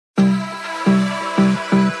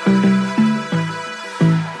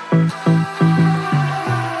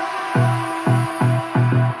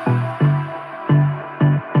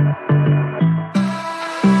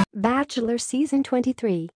Bachelor Season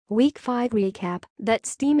 23, Week 5 recap. That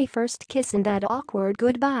steamy first kiss and that awkward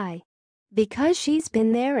goodbye. Because she's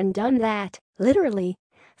been there and done that, literally.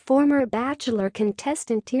 Former Bachelor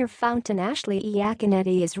contestant Tear Fountain Ashley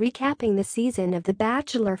Iaconetti is recapping the season of The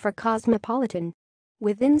Bachelor for Cosmopolitan.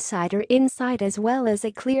 With insider insight as well as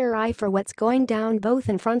a clear eye for what's going down both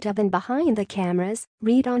in front of and behind the cameras,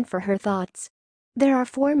 read on for her thoughts. There are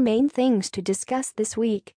 4 main things to discuss this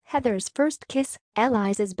week: Heather's first kiss,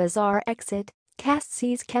 Elyse's bizarre exit,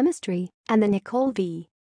 Cassie's chemistry, and the Nicole v.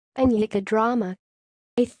 Onyeka drama.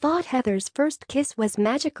 I thought Heather's first kiss was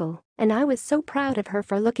magical, and I was so proud of her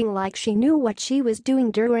for looking like she knew what she was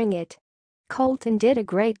doing during it. Colton did a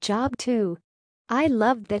great job too. I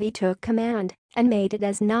loved that he took command and made it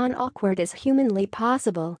as non-awkward as humanly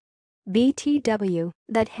possible. BTW,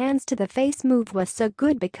 that hands to the face move was so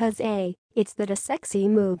good because A, it's that a sexy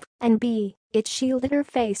move, and B, it shielded her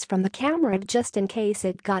face from the camera just in case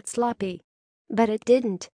it got sloppy. But it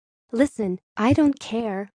didn't. Listen, I don't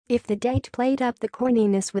care if the date played up the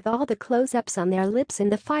corniness with all the close-ups on their lips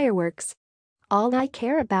and the fireworks. All I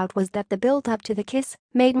care about was that the build-up to the kiss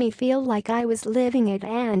made me feel like I was living it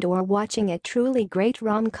and/or watching a truly great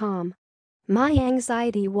rom-com. My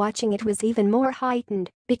anxiety watching it was even more heightened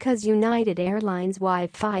because United Airlines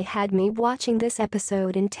Wi-Fi had me watching this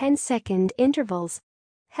episode in 10-second intervals.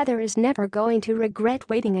 Heather is never going to regret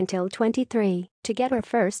waiting until 23 to get her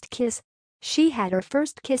first kiss. She had her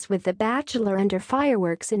first kiss with The Bachelor under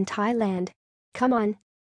fireworks in Thailand. Come on.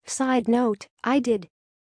 Side note, I did.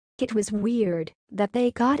 It was weird that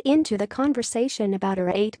they got into the conversation about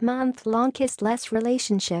her 8-month-long kissless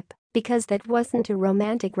relationship because that wasn't a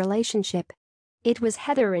romantic relationship. It was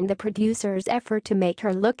Heather and the producer's effort to make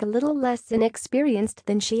her look a little less inexperienced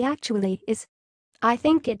than she actually is. I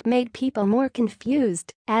think it made people more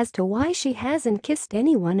confused as to why she hasn't kissed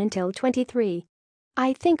anyone until 23.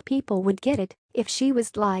 I think people would get it if she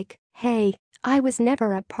was like, "Hey, I was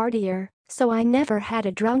never a partier, so I never had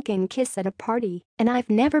a drunken kiss at a party, and I've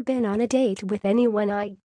never been on a date with anyone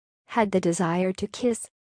I had the desire to kiss."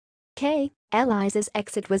 Elyse's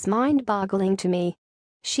exit was mind-boggling to me.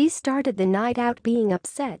 She started the night out being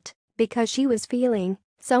upset because she was feeling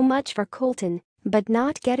so much for Colton, but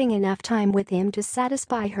not getting enough time with him to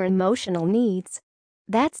satisfy her emotional needs.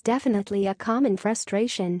 That's definitely a common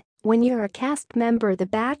frustration when you're a cast member of The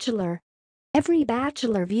Bachelor. Every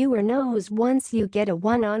Bachelor viewer knows once you get a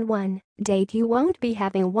one-on-one date you won't be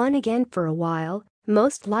having one again for a while,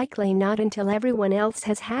 most likely not until everyone else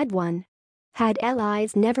has had one. Had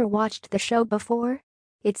Elyse never watched the show before?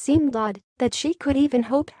 It seemed odd that she could even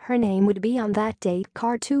hope her name would be on that date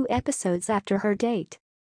card 2 episodes after her date.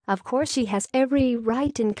 Of course she has every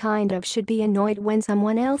right and kind of should be annoyed when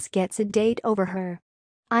someone else gets a date over her.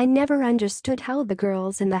 I never understood how the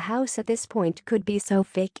girls in the house at this point could be so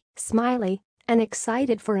fake, smiley, and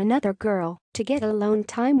excited for another girl to get alone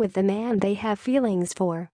time with the man they have feelings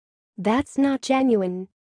for. That's not genuine.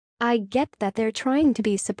 I get that they're trying to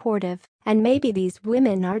be supportive, and maybe these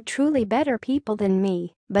women are truly better people than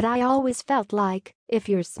me, but I always felt like, if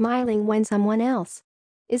you're smiling when someone else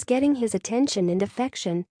is getting his attention and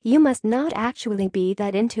affection, you must not actually be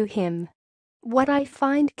that into him. What I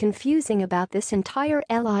find confusing about this entire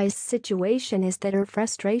Elyse situation is that her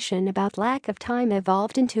frustration about lack of time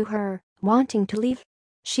evolved into her wanting to leave.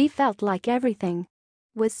 She felt like everything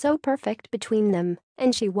was so perfect between them,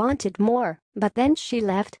 and she wanted more, but then she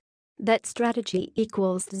left. That strategy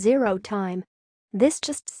equals 0 time. This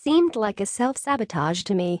just seemed like a self-sabotage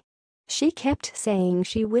to me. She kept saying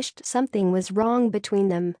she wished something was wrong between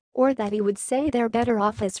them, or that he would say they're better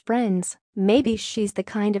off as friends. Maybe she's the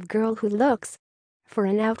kind of girl who looks for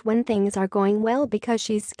an out when things are going well because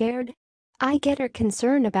she's scared. I get her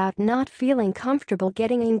concern about not feeling comfortable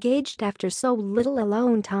getting engaged after so little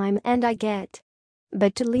alone time, and I get.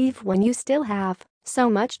 But to leave when you still have so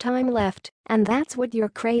much time left, and that's what you're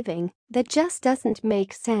craving, that just doesn't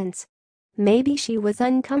make sense. Maybe she was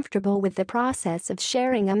uncomfortable with the process of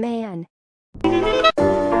sharing a man.